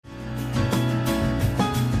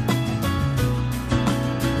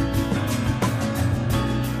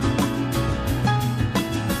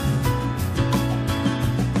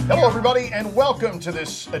Hello, everybody, and welcome to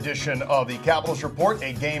this edition of the Capitals Report,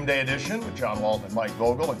 a game day edition with John Walton and Mike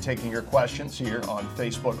Vogel, and taking your questions here on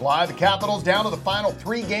Facebook Live. The Capitals down to the final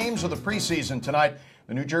 3 games of the preseason tonight.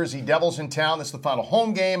 The New Jersey Devils in town. This is the final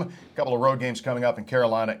home game. A couple of road games coming up in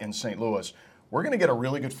Carolina and St. Louis. We're going to get a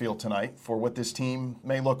really good feel tonight for what this team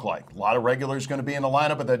may look like. A lot of regulars going to be in the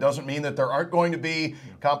lineup, but that doesn't mean that there aren't going to be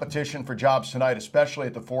competition for jobs tonight, especially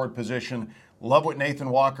at the forward position. Love what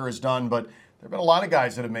Nathan Walker has done, but there have been a lot of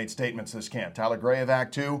guys that have made statements this camp. Tyler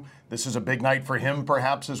Graovac, too. This is a big night for him,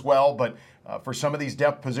 perhaps, as well. But for some of these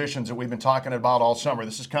depth positions that we've been talking about all summer,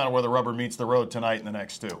 this is kind of where the rubber meets the road tonight and the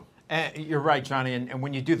next 2. You're right, Johnny. And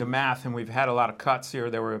when you do the math, and we've had a lot of cuts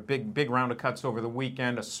here, there were a big round of cuts over the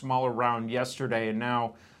weekend, a smaller round yesterday, and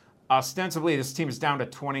now ostensibly this team is down to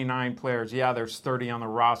 29 players. Yeah, there's 30 on the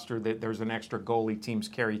roster. There's an extra goalie. Teams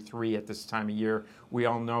carry 3 at this time of year. We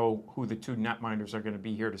all know who the 2 netminders are going to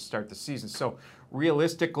be here to start the season. So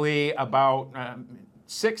realistically, about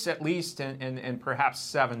 6 at least, and perhaps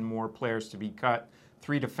 7 more players to be cut.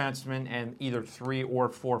 3 defensemen and either 3 or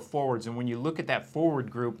 4 forwards. And when you look at that forward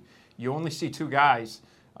group, you only see 2 guys,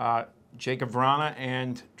 Jacob Vrana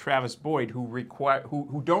and Travis Boyd,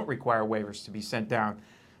 who don't require waivers to be sent down.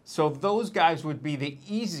 So those guys would be the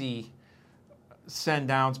easy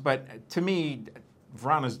send-downs, but to me,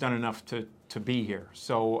 Vrana's done enough to be here.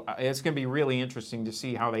 So it's going to be really interesting to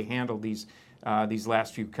see how they handle these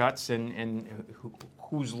last few cuts and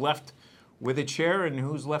who's left with a chair and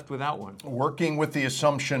who's left without one. Working with the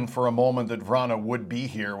assumption for a moment that Vrana would be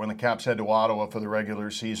here when the Caps head to Ottawa for the regular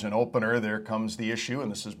season opener, there comes the issue,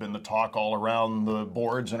 and this has been the talk all around the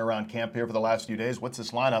boards and around camp here for the last few days. What's this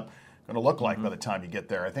lineup going to look like by the time you get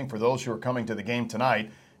there? I think for those who are coming to the game tonight,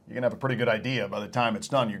 you're going to have a pretty good idea by the time it's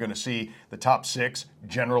done. You're going to see the top 6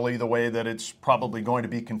 generally the way that it's probably going to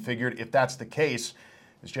be configured. If that's the case,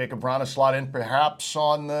 does Jacob Vrana slot in perhaps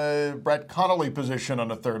on the Brett Connolly position on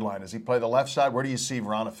the third line? Does he play the left side? Where do you see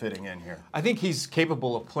Vrana fitting in here? I think he's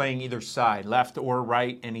capable of playing either side, left or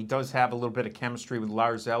right, and he does have a little bit of chemistry with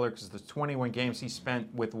Lars Eller because the 21 games he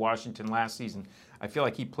spent with Washington last season, I feel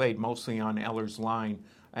like he played mostly on Eller's line,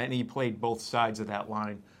 and he played both sides of that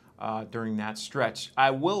line during that stretch.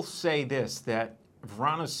 I will say this, that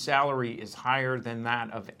Vrana's salary is higher than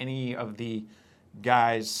that of any of the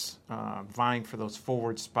guys vying for those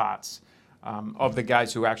forward spots, of the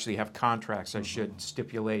guys who actually have contracts, I should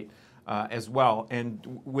stipulate as well.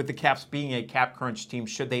 And with the Caps being a cap crunch team,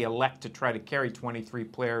 should they elect to try to carry 23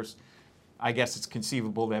 players, I guess it's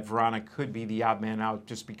conceivable that Vrana could be the odd man out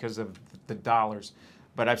just because of the dollars.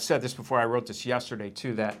 But I've said this before, I wrote this yesterday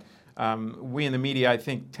too, that we in the media, I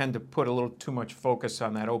think, tend to put a little too much focus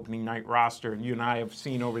on that opening night roster. And you and I have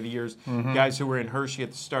seen over the years guys who were in Hershey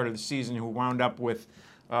at the start of the season who wound up with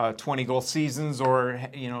 20-goal seasons or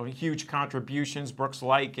huge contributions. Brooks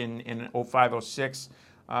Laich in 05-06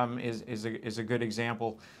 is a good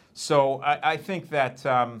example. So I think that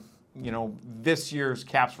this year's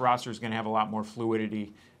Caps roster is going to have a lot more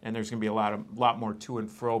fluidity, and there's going to be a lot more to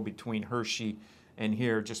and fro between Hershey and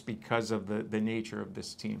here just because of the nature of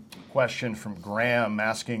this team. Question from Graham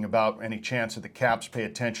asking about any chance that the Caps pay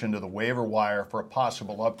attention to the waiver wire for a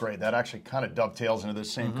possible upgrade. That actually kind of dovetails into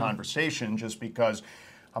this same conversation just because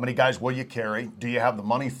how many guys will you carry? Do you have the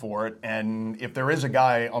money for it? And if there is a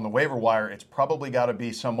guy on the waiver wire, it's probably got to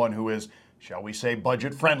be someone who is, shall we say,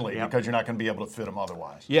 budget friendly, because you're not going to be able to fit them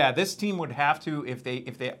otherwise. Yeah, this team would have to, if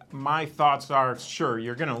they my thoughts are, sure,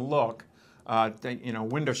 you're going to look.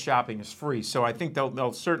 Window shopping is free, so I think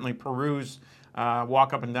they'll certainly peruse,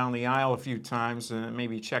 walk up and down the aisle a few times, and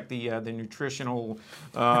maybe check the nutritional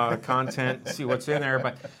content, see what's in there.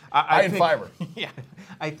 But I think, fiber. Yeah,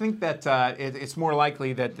 I think that it's more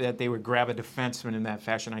likely that they would grab a defenseman in that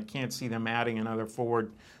fashion. I can't see them adding another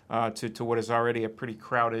forward to what is already a pretty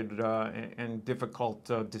crowded and difficult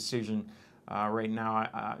decision right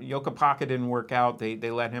now. Jukka Pekka didn't work out;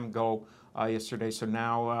 they let him go yesterday. So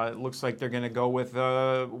now it looks like they're going to go with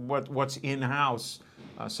what's in-house,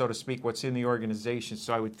 so to speak, what's in the organization.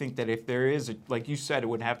 So I would think that if there is, like you said, it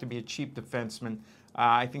would have to be a cheap defenseman.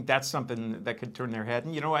 I think that's something that could turn their head.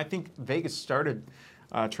 And, I think Vegas started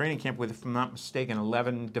training camp with, if I'm not mistaken,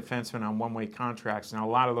 11 defensemen on one-way contracts. And a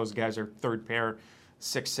lot of those guys are third pair,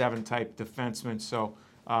 6-7 type defensemen. So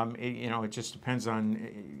it just depends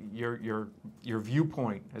on your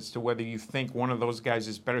viewpoint as to whether you think one of those guys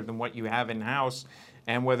is better than what you have in-house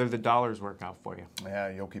and whether the dollars work out for you. Yeah,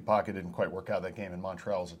 Jukka Pekka didn't quite work out. That game in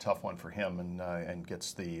Montreal was a tough one for him and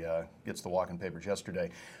gets the walking papers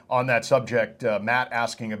yesterday. On that subject, Matt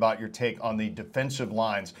asking about your take on the defensive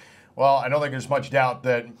lines. Well, I don't think there's much doubt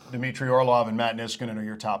that Dmitry Orlov and Matt Niskanen are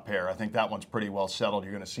your top pair. I think that one's pretty well settled.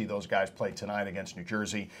 You're going to see those guys play tonight against New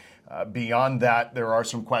Jersey. Beyond that, there are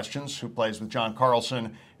some questions. Who plays with John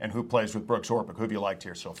Carlson and who plays with Brooks Orpik? Who have you liked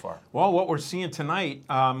here so far? Well, what we're seeing tonight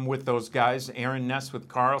with those guys, Aaron Ness with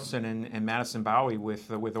Carlson and Madison Bowey with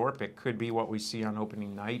Orpik, could be what we see on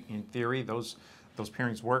opening night. In theory, those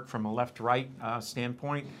pairings work from a left-right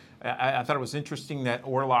standpoint. I thought it was interesting that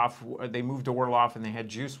they moved to Orlov and they had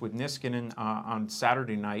Juice with Niskanen on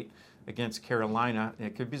Saturday night against Carolina.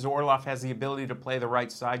 It could be because Orlov has the ability to play the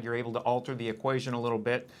right side. You're able to alter the equation a little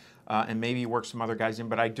bit and maybe work some other guys in.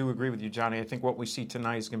 But I do agree with you, Johnny. I think what we see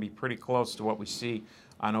tonight is going to be pretty close to what we see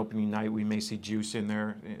on opening night. We may see Juice in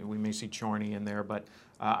there. We may see Chorney in there. But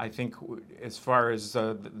I think as far as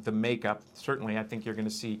the makeup, certainly I think you're going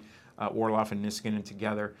to see Orlov and Niskanen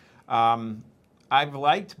together. I've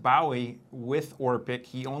liked Bowey with Orpik.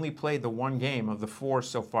 He only played the one game of the four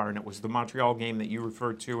so far, and it was the Montreal game that you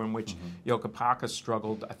referred to in which Jokipakka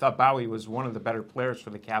struggled. I thought Bowey was one of the better players for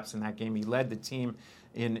the Caps in that game. He led the team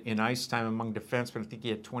in ice time among defensemen. I think he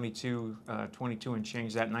had 22 and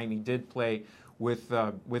change that night, and he did play with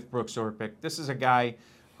Brooks Orpik. This is a guy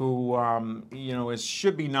who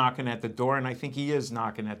should be knocking at the door, and I think he is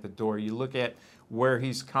knocking at the door. You look at where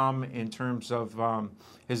he's come in terms of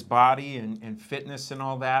his body and fitness and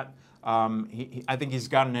all that. I think he's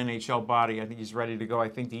got an NHL body. I think he's ready to go. I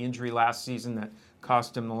think the injury last season that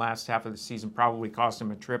cost him the last half of the season probably cost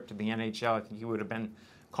him a trip to the NHL. I think he would have been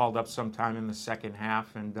called up sometime in the second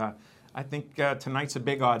half. And I think tonight's a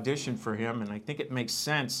big audition for him, and I think it makes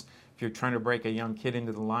sense if you're trying to break a young kid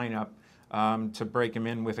into the lineup to break him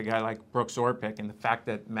in with a guy like Brooks Orpik. And the fact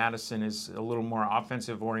that Madison is a little more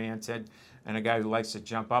offensive oriented and a guy who likes to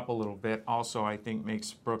jump up a little bit also, I think,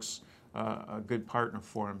 makes Brooks a good partner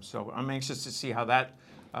for him. So I'm anxious to see how that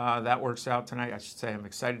works out tonight. I should say I'm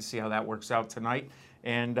excited to see how that works out tonight.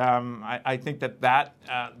 And I think that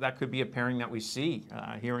could be a pairing that we see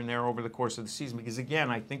here and there over the course of the season. Because, again,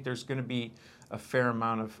 I think there's going to be a fair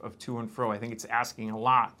amount of to and fro. I think it's asking a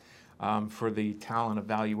lot for the talent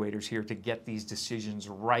evaluators here to get these decisions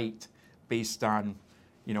right based on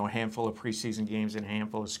a handful of preseason games and a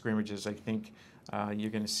handful of scrimmages. I think you're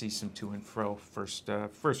going to see some to and fro first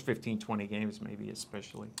 15, 20 games maybe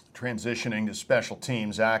especially. Transitioning to special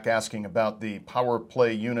teams, Zach asking about the power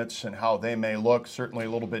play units and how they may look. Certainly a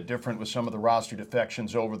little bit different with some of the roster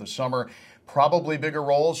defections over the summer. Probably bigger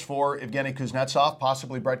roles for Evgeny Kuznetsov,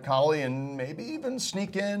 possibly Brett Connolly, and maybe even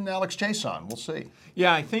sneak in Alex Chiasson. We'll see.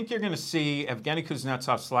 Yeah, I think you're going to see Evgeny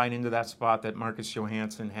Kuznetsov slide into that spot that Marcus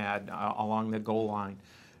Johansson had along the goal line.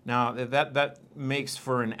 Now, that makes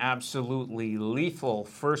for an absolutely lethal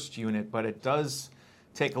first unit, but it does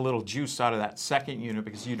take a little juice out of that second unit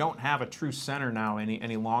because you don't have a true center now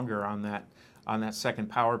any longer on that second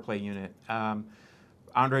power play unit.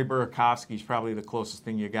 Andrei Burakovsky is probably the closest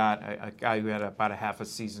thing you got, a guy who had about a half a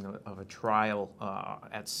season of a trial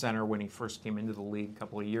at center when he first came into the league a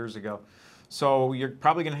couple of years ago. So you're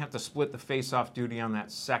probably going to have to split the face-off duty on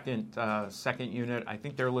that second unit. I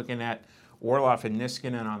think they're looking at Orlov and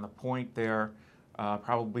Niskanen on the point there,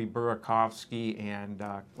 probably Burakovsky and,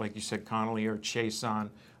 like you said, Connolly or Chiasson.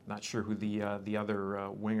 Not sure who the other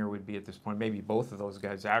winger would be at this point. Maybe both of those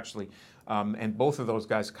guys, actually. And both of those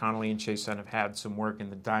guys, Connolly and Chiasson, have had some work in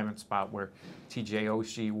the diamond spot where TJ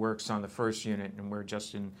Oshie works on the first unit and where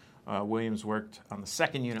Justin Williams worked on the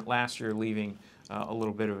second unit last year, leaving a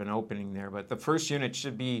little bit of an opening there. But the first unit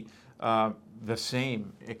should be the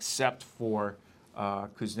same, except for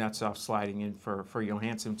Kuznetsov sliding in for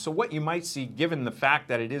Johansson. So what you might see, given the fact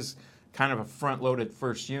that it is kind of a front-loaded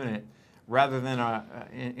first unit, rather than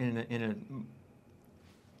in a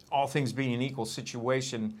all things being an equal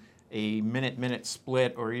situation, a minute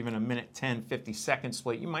split or even a minute 10, 50-second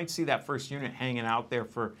split, you might see that first unit hanging out there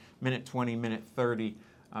for minute 20, minute 30,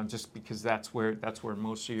 just because that's where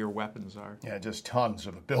most of your weapons are. Yeah, just tons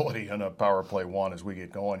of ability in a power play one as we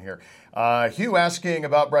get going here. Hugh asking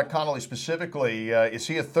about Brett Connolly specifically. Is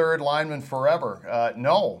he a third lineman forever?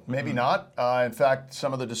 No, maybe not. In fact,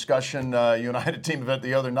 some of the discussion, you and I had a team event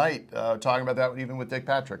the other night talking about that even with Dick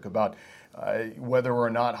Patrick about whether or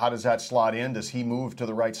not, how does that slot in? Does he move to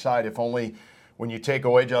the right side? If only when you take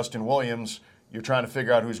away Justin Williams, you're trying to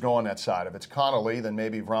figure out who's going that side. If it's Connolly, then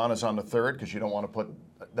maybe Vrana's on the third because you don't want to put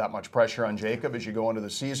that much pressure on Jacob as you go into the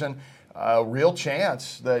season. Real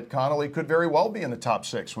chance that Connolly could very well be in the top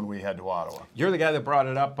six when we head to Ottawa. You're the guy that brought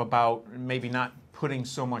it up about maybe not putting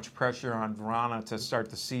so much pressure on Vrana to start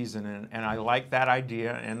the season, and I like that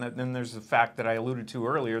idea. And then there's the fact that I alluded to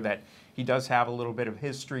earlier that he does have a little bit of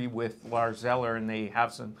history with Lars Eller, and they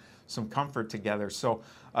have some comfort together. So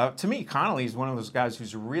to me, Connolly is one of those guys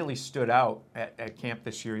who's really stood out at camp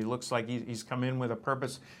this year. He looks like he's come in with a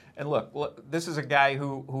purpose. And look, this is a guy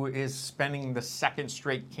who is spending the second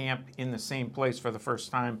straight camp in the same place for the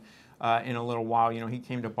first time in a little while. He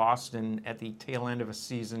came to Boston at the tail end of a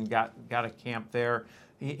season, got a camp there.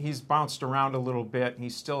 He's bounced around a little bit.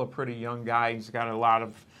 He's still a pretty young guy. He's got a lot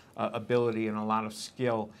of ability and a lot of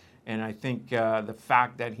skill. And I think the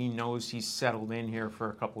fact that he knows he's settled in here for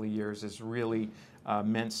a couple of years has really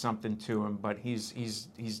meant something to him. But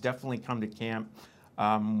he's definitely come to camp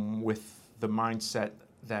with the mindset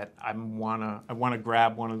that I want to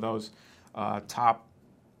grab one of those top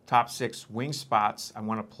 6 wing spots. I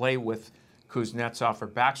want to play with Kuznetsov or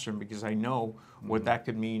Backstrom because I know what that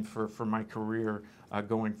could mean for my career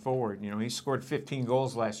going forward. He scored 15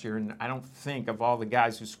 goals last year, and I don't think of all the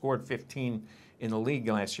guys who scored 15 in the league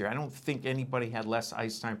last year, I don't think anybody had less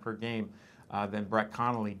ice time per game than Brett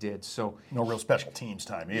Connolly did. So no real special teams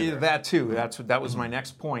time either. That too. That was my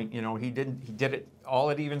next point. He did it all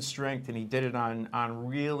at even strength, and he did it on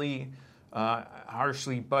really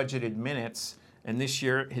harshly budgeted minutes. And this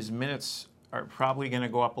year, his minutes are probably going to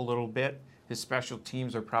go up a little bit. His special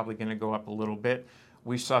teams are probably going to go up a little bit.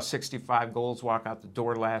 We saw 65 goals walk out the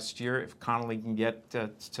door last year. If Connolly can get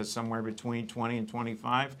to somewhere between 20 and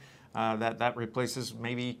 25, that replaces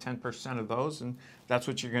maybe 10% of those, and that's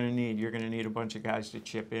what you're going to need. You're going to need a bunch of guys to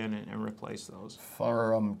chip in and replace those.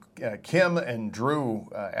 For Kim and Drew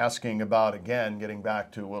asking about, again, getting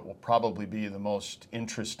back to what will probably be the most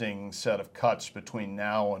interesting set of cuts between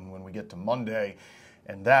now and when we get to Monday,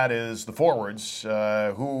 and that is the forwards.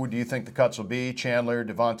 Who do you think the cuts will be? Chandler,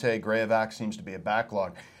 Devontae, Graovac seems to be a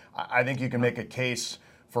backlog. I think you can make a case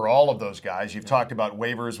for all of those guys. You've talked about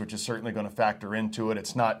waivers, which is certainly going to factor into it.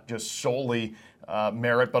 It's not just solely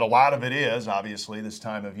merit, but a lot of it is, obviously, this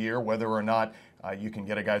time of year, whether or not you can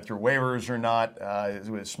get a guy through waivers or not.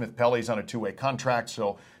 Smith Pelly's on a 2-way contract,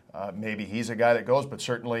 so maybe he's a guy that goes, but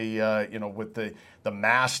certainly, with the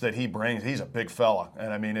mass that he brings, he's a big fella.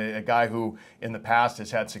 And I mean, a guy who in the past has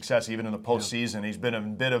had success even in the postseason. He's been a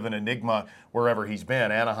bit of an enigma wherever he's been,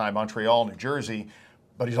 Anaheim, Montreal, New Jersey.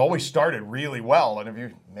 But he's always started really well, and if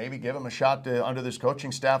you maybe give him a shot under this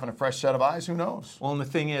coaching staff and a fresh set of eyes, who knows? Well, and the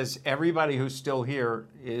thing is, everybody who's still here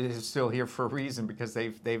is still here for a reason because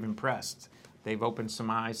they've impressed. They've opened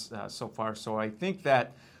some eyes so far. So I think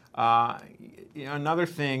that another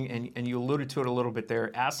thing, and you alluded to it a little bit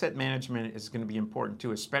there, asset management is going to be important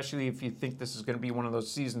too, especially if you think this is going to be one of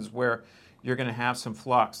those seasons where you're going to have some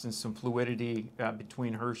flux and some fluidity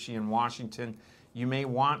between Hershey and Washington. You may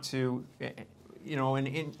want to.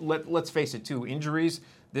 Let's face it, too, injuries.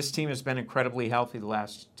 This team has been incredibly healthy the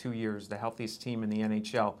last 2 years, the healthiest team in the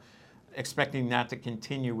NHL. Expecting that to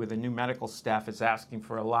continue with a new medical staff is asking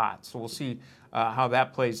for a lot. So we'll see how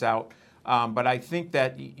that plays out. But I think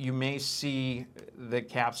that you may see the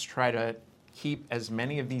Caps try to keep as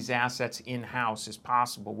many of these assets in-house as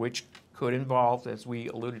possible, which could involve, as we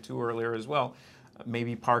alluded to earlier as well,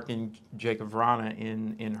 maybe parking Jacob Vrana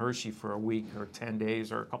in Hershey for a week or 10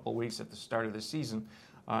 days or a couple of weeks at the start of the season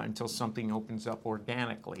until something opens up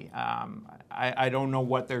organically. I don't know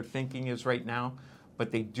what their thinking is right now,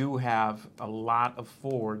 but they do have a lot of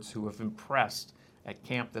forwards who have impressed at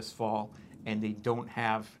camp this fall, and they don't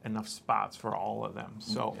have enough spots for all of them.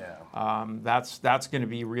 So that's going to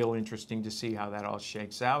be real interesting to see how that all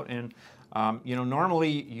shakes out. And normally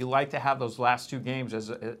you like to have those last 2 games as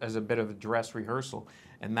a bit of a dress rehearsal,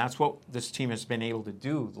 and that's what this team has been able to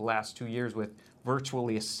do the last 2 years with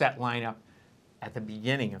virtually a set lineup at the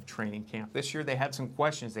beginning of training camp. This year they had some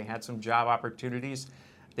questions, they had some job opportunities.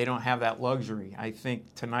 They don't have that luxury. I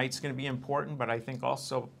think tonight's going to be important, but I think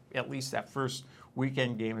also at least that first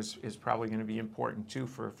weekend game is probably going to be important too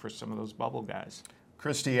for some of those bubble guys.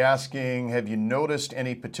 Christy asking, have you noticed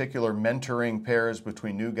any particular mentoring pairs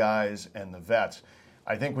between new guys and the vets?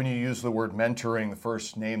 I think when you use the word mentoring, the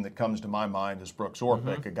first name that comes to my mind is Brooks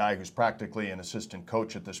Orpik, a guy who's practically an assistant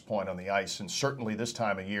coach at this point on the ice, and certainly this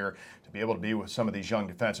time of year to be able to be with some of these young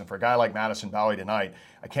defense. And for a guy like Madison Bowey tonight,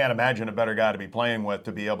 I can't imagine a better guy to be playing with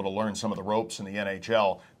to be able to learn some of the ropes in the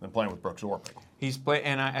NHL than playing with Brooks Orpik. He's played,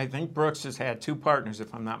 and I think Brooks has had 2 partners,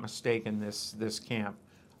 if I'm not mistaken, this camp.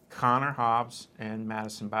 Connor Hobbs and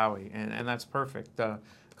Madison Bowey, and that's perfect.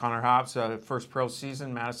 Connor Hobbs, first pro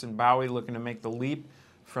season. Madison Bowey looking to make the leap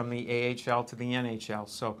from the AHL to the NHL.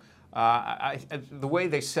 So the way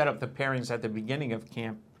they set up the pairings at the beginning of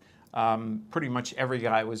camp, pretty much every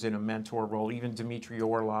guy was in a mentor role. Even Dmitry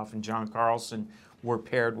Orlov and John Carlson were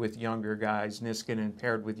paired with younger guys. Niskanen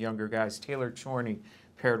paired with younger guys. Taylor Chorney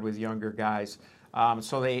paired with younger guys.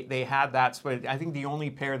 So they had that. But I think the only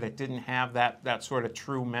pair that didn't have that sort of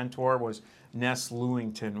true mentor was Ness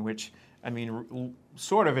Lewington, which, I mean,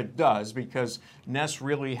 sort of it does, because Ness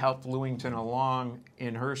really helped Lewington along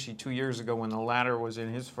in Hershey 2 years ago when the latter was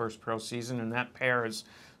in his first pro season, and that pair is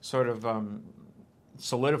sort of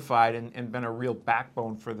solidified and been a real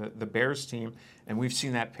backbone for the Bears team. And we've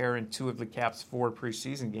seen that pair in 2 of the Caps' 4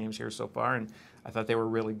 preseason games here so far, and I thought they were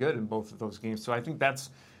really good in both of those games. So I think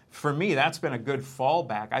for me, that's been a good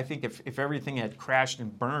fallback. I think if everything had crashed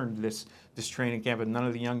and burned this training camp and none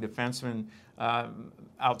of the young defensemen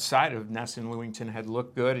outside of Ness and Lewington had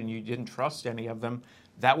looked good and you didn't trust any of them,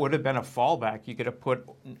 that would have been a fallback. You could have put,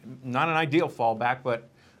 not an ideal fallback, but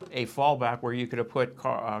a fallback where you could have put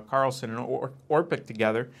Carlson and Orpik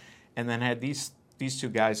together and then had these 2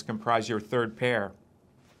 guys comprise your third pair.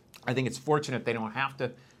 I think it's fortunate they don't have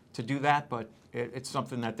to do that, but it's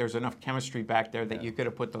something that there's enough chemistry back there that you could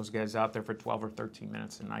have put those guys out there for 12 or 13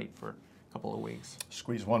 minutes a night for a couple of weeks.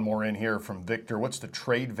 Squeeze one more in here from Victor. What's the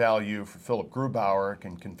trade value for Philip Grubauer?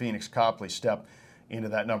 Can Phoenix Copley step into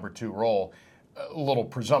that number 2 role? A little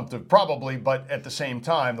presumptive probably, but at the same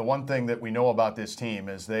time, the one thing that we know about this team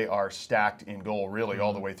is they are stacked in goal really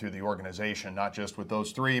all the way through the organization, not just with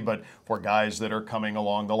those 3, but for guys that are coming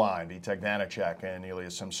along the line, Vitek Vanacek and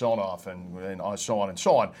Ilya Samsonov and so on and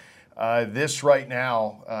so on. This right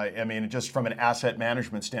now, I mean, just from an asset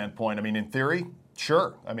management standpoint, I mean, in theory,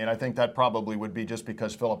 sure. I mean, I think that probably would be just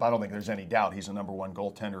because Philip, I don't think there's any doubt he's a number 1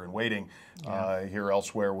 goaltender in waiting here,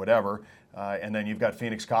 elsewhere, whatever. And then you've got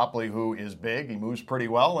Phoenix Copley, who is big. He moves pretty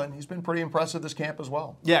well, and he's been pretty impressive this camp as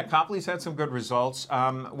well. Yeah, Copley's had some good results.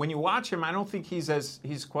 When you watch him, I don't think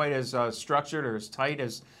he's quite as structured or as tight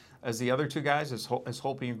as the other 2 guys, as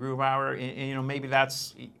Holtby and Grubauer. And maybe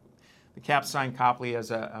that's the Caps signed Copley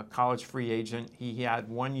as a college free agent. He had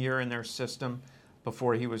 1 year in their system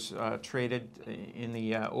before he was traded in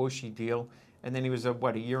the Oshie deal, and then he was a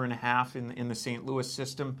year and a half in the St. Louis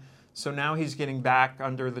system. So now he's getting back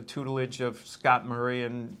under the tutelage of Scott Murray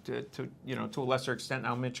and to a lesser extent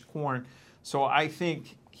now Mitch Korn. So I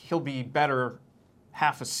think he'll be better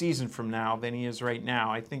half a season from now than he is right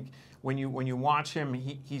now. I think when you watch him,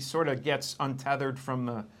 he sort of gets untethered from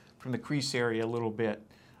the crease area a little bit.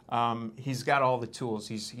 He's got all the tools.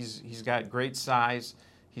 He's got great size.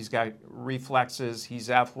 He's got reflexes. He's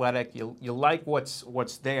athletic. You like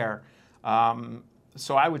what's there.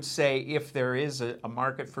 So I would say if there is a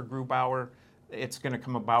market for Grubauer, it's going to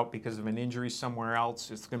come about because of an injury somewhere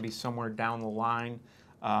else. It's going to be somewhere down the line.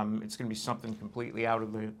 It's going to be something completely out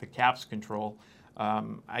of the Caps' control.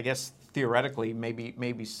 I guess theoretically,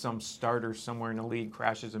 maybe some starter somewhere in the league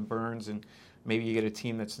crashes and burns, and maybe you get a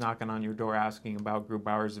team that's knocking on your door asking about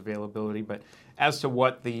Grubauer's availability. But as to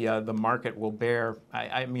what the market will bear,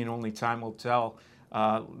 I mean, only time will tell.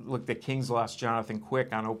 Look, the Kings lost Jonathan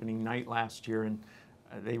Quick on opening night last year, and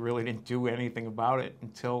they really didn't do anything about it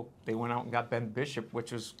until they went out and got Ben Bishop,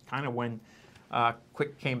 which was kind of when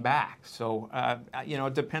Quick came back. So,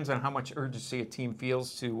 it depends on how much urgency a team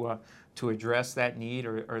feels to address that need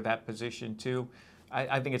or that position too.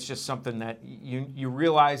 I think it's just something that you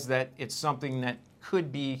realize that it's something that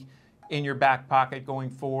could be in your back pocket going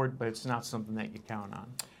forward, but it's not something that you count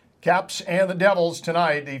on. Caps and the Devils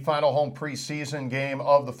tonight, the final home preseason game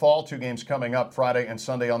of the fall. 2 games coming up Friday and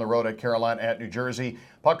Sunday on the road at Carolina, at New Jersey.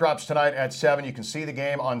 Puck drops tonight at 7. You can see the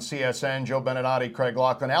game on CSN. Joe Beninati, Craig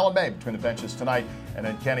Laughlin, Alan May between the benches tonight. And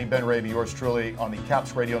then Kenny Benraby, yours truly, on the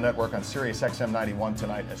Caps Radio Network on Sirius XM 91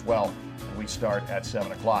 tonight as well. And we start at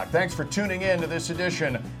 7 o'clock. Thanks for tuning in to this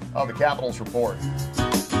edition of the Capitals Report.